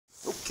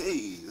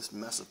Okay, this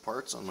mess of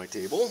parts on my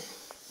table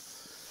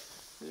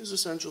is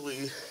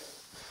essentially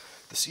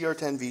the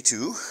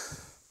CR10v2,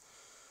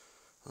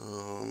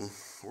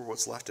 or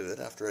what's left of it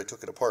after I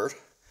took it apart.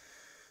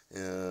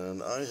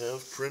 And I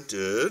have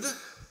printed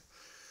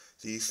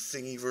the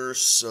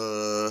thingiverse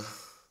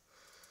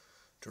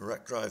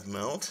direct drive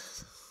mount.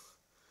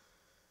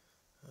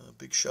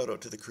 Big shout out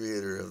to the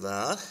creator of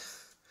that.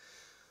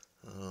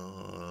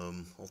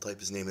 I'll type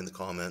his name in the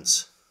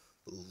comments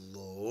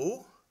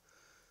below.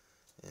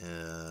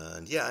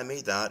 And yeah, I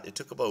made that. It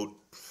took about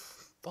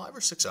 5 or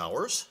 6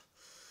 hours.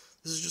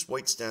 This is just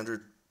white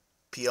standard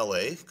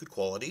PLA, good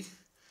quality.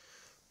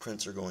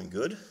 Prints are going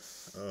good.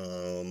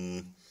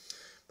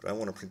 But I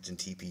want to print in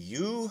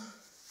TPU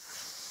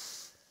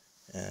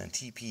and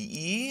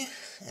TPE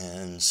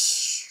and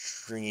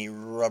stringy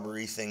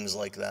rubbery things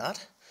like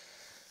that.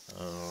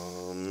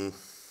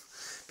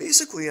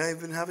 Basically, I've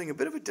been having a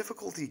bit of a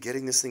difficulty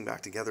getting this thing back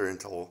together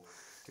until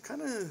I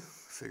kind of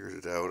figured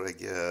it out, I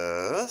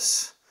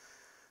guess.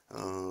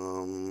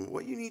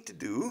 What you need to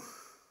do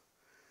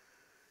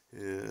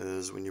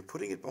is when you're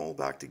putting it all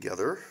back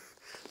together,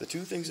 the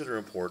two things that are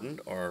important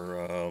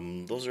are,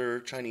 those are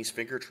Chinese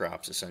finger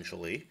traps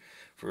essentially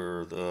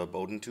for the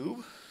Bowden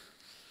tube.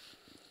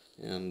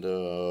 And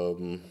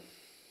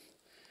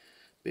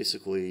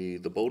basically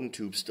the Bowden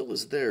tube still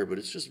is there, but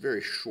it's just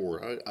very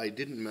short. I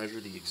didn't measure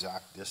the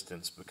exact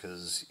distance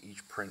because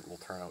each print will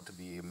turn out to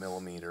be a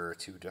millimeter or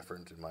two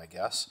different in my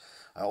guess.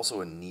 I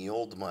also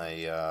annealed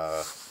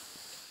my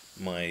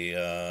my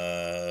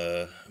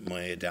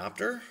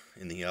adapter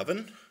in the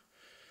oven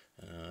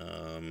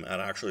at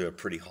actually a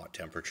pretty hot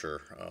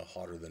temperature,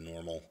 hotter than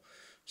normal.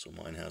 So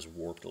mine has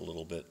warped a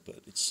little bit,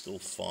 but it's still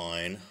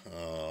fine.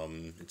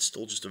 It's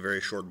still just a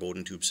very short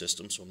Bowden tube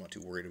system, so I'm not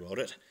too worried about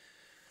it.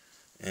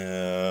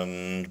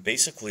 And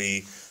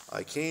basically,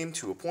 I came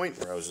to a point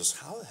where I was just,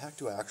 how the heck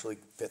do I actually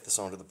fit this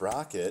onto the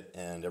bracket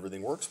and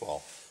everything works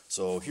well?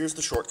 So here's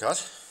the shortcut.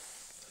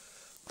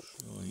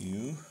 Show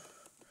you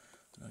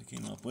what I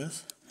came up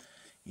with.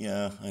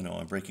 Yeah, I know,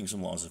 I'm breaking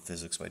some laws of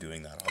physics by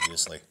doing that,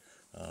 obviously.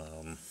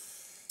 Left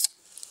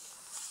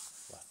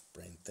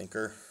brain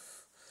thinker.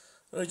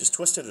 But I just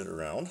twisted it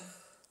around.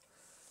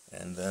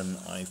 And then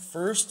I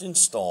first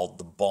installed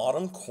the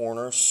bottom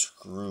corner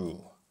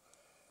screw.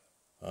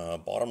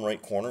 Bottom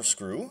right corner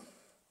screw.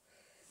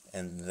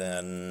 And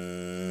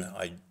then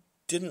I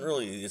didn't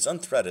really, it's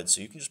unthreaded, so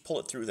you can just pull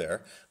it through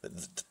there.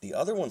 But the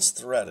other one's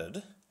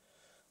threaded,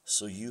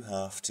 so you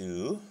have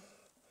to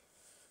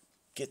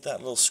get that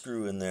little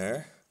screw in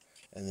there,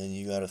 and then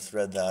you got to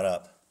thread that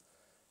up.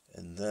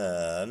 And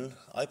then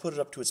I put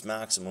it up to its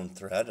maximum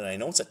thread, and I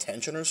know it's a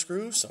tensioner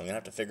screw, so I'm gonna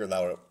have to figure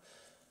that out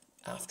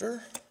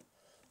after.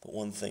 But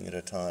one thing at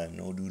a time,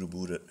 no do to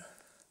boot it.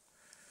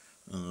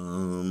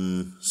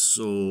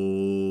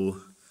 So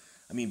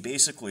I mean,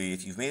 basically,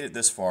 if you've made it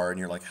this far and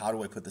you're like, how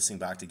do I put this thing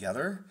back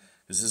together?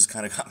 Because this has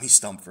kind of got me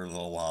stumped for a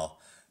little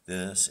while.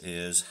 This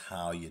is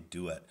how you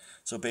do it.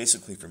 So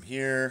basically from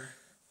here,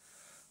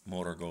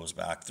 motor goes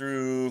back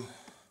through,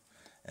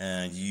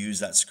 and you use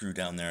that screw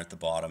down there at the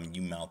bottom, and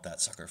you mount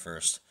that sucker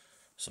first.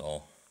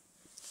 So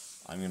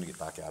I'm going to get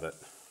back at it.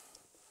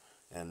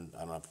 And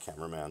I don't have a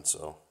cameraman,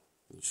 so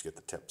you just get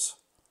the tips.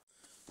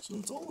 So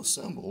it's all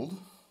assembled.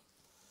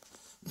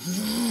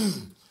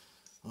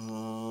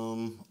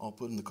 I'll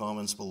put in the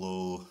comments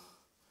below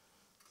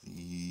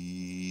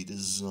the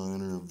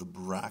designer of the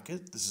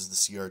bracket. This is the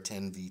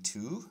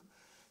CR10v2,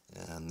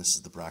 and this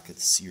is the bracket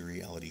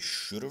Creality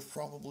should have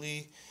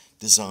probably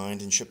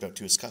designed and shipped out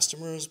to its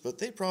customers, but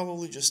they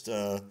probably just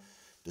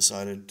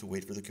decided to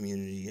wait for the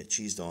community to get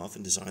cheesed off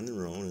and design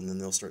their own, and then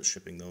they'll start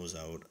shipping those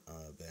out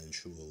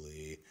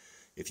eventually.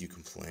 If you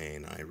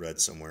complain, I read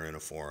somewhere in a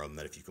forum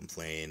that if you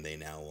complain, they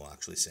now will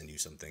actually send you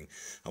something.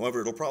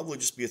 However, it'll probably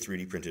just be a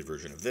 3D printed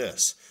version of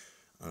this.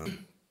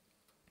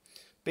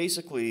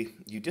 Basically,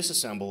 you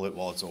disassemble it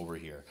while it's over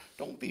here.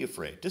 Don't be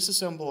afraid.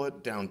 Disassemble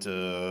it down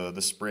to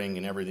the spring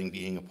and everything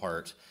being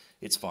apart.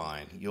 It's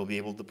fine. You'll be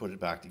able to put it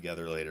back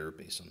together later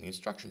based on the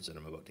instructions that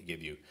I'm about to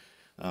give you.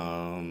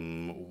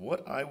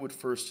 What I would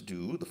first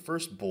do, the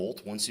first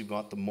bolt, once you've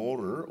got the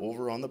motor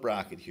over on the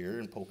bracket here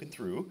and poking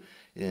through,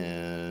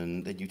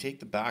 and then you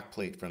take the back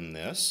plate from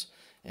this,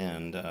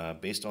 and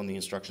based on the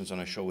instructions, and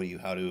I show you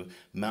how to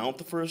mount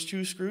the first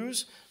two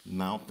screws,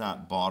 mount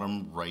that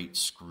bottom right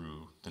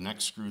screw. The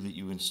next screw that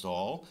you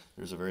install,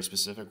 there's a very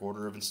specific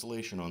order of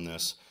installation on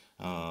this,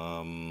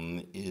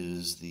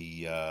 is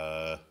the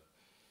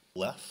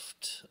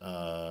left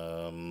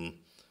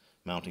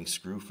mounting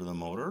screw for the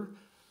motor.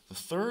 The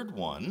third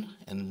one,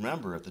 and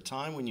remember at the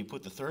time when you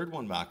put the third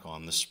one back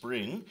on, the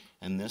spring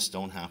and this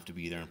don't have to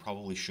be there and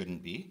probably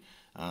shouldn't be.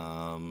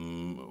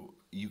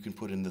 You can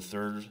put in the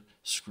third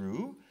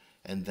screw,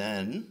 and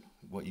then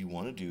what you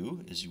want to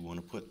do is you want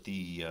to put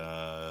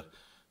the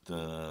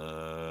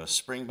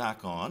spring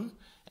back on,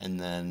 and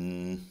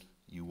then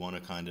you want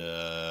to kind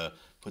of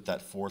put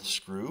that fourth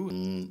screw.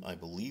 And I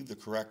believe the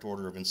correct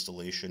order of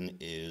installation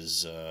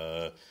is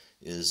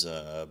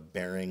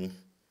bearing,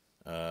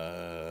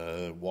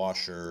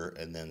 washer,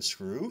 and then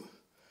screw.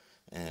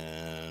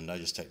 and I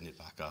just tightened it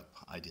back up.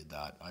 I did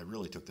that. I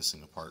really took this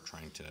thing apart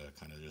trying to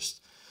kind of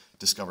just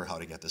discover how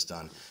to get this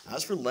done.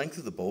 As for length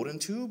of the Bowden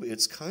tube,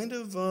 it's kind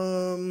of,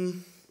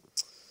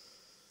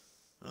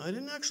 I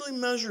didn't actually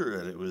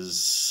measure it. It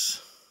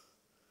was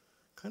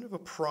kind of a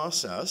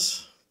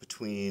process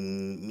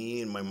between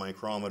me and my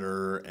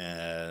micrometer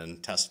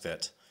and test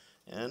fit.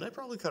 And I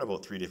probably cut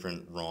about 3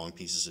 different wrong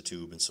pieces of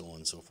tube and so on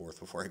and so forth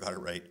before I got it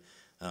right.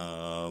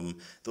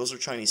 Those are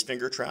Chinese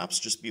finger traps.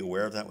 Just be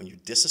aware of that when you're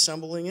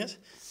disassembling it,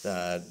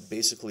 that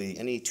basically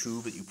any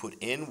tube that you put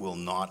in will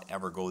not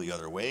ever go the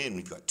other way, and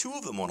we've got 2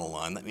 of them on a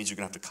line. That means you're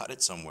going to have to cut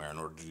it somewhere in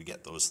order to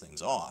get those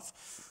things off.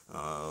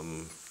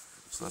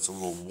 So that's a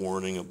little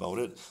warning about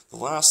it. The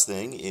last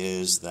thing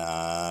is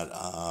that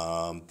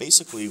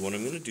basically what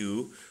I'm going to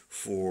do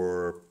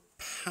for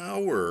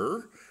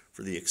power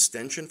for the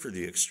extension for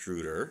the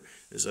extruder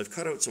is I've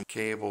cut out some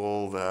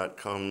cable that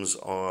comes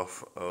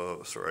off of,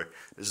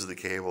 this is the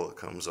cable that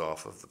comes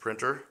off of the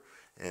printer,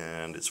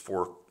 and it's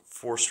four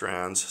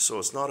strands, so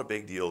it's not a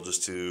big deal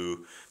just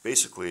to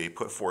basically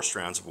put 4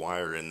 strands of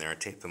wire in there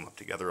and tape them up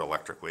together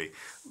electrically.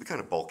 It'll be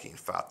kind of bulky and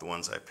fat, the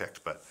ones I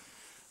picked, but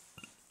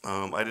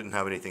I didn't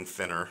have anything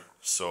thinner,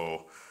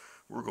 so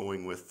we're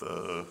going with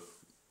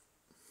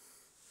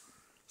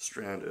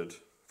stranded.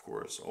 Of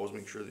course, always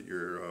make sure that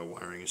your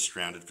wiring is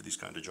stranded for these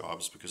kind of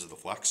jobs because of the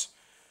flex.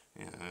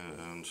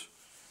 And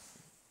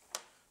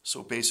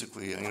so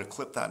basically I'm going to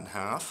clip that in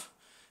half,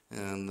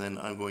 and then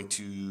I'm going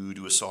to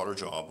do a solder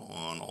job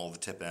on all the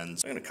tip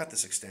ends. I'm going to cut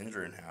this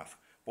extender in half.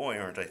 Boy,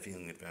 aren't I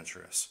feeling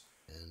adventurous.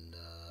 And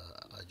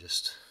I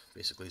just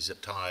basically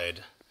zip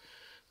tied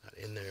that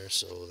in there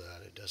so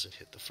that it doesn't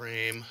hit the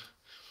frame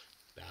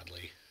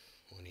badly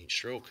on each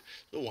stroke.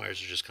 The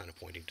wires are just kind of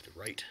pointing to the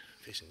right,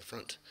 facing the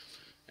front.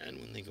 And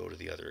when they go to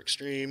the other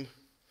extreme,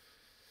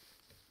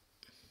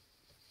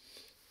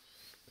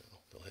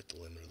 well, they'll hit the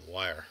limit of the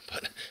wire,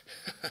 but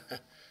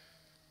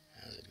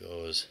as it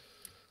goes,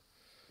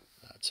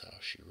 that's how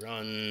she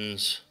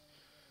runs.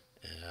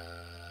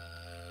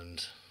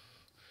 And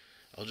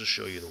I'll just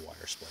show you the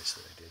wire splice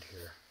that I did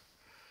here.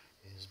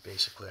 Is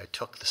basically I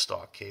took the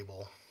stock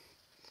cable,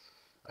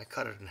 I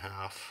cut it in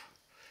half,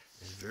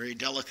 and very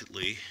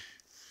delicately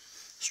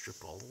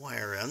stripped all the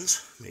wire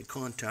ends, made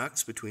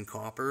contacts between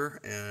copper,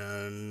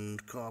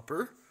 and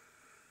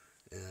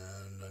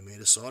I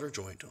made a solder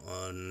joint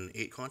on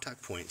 8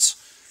 contact points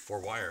for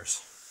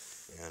wires.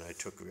 And I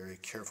took very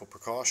careful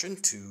precaution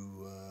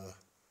to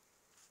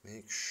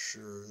make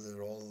sure that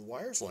all the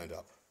wires lined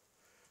up.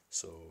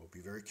 So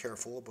be very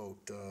careful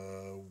about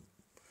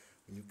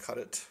when you cut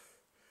it.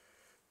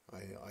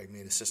 I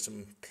made a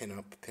system pin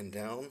up, pin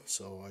down,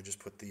 so I just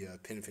put the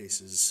pin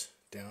faces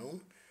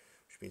down,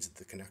 means that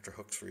the connector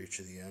hooks for each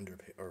of the end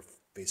are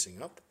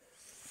facing up.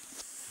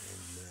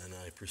 And then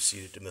I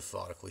proceeded to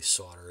methodically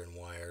solder in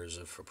wires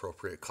of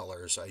appropriate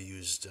colors. I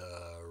used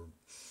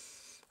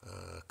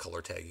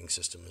color tagging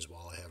system as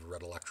well. I have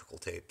red electrical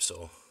tape,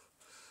 so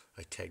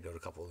I tagged out a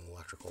couple of them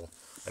electrical.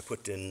 I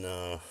put in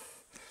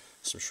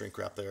some shrink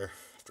wrap there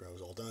after I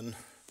was all done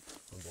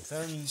on both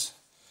ends,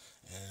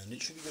 and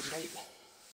it should be good night.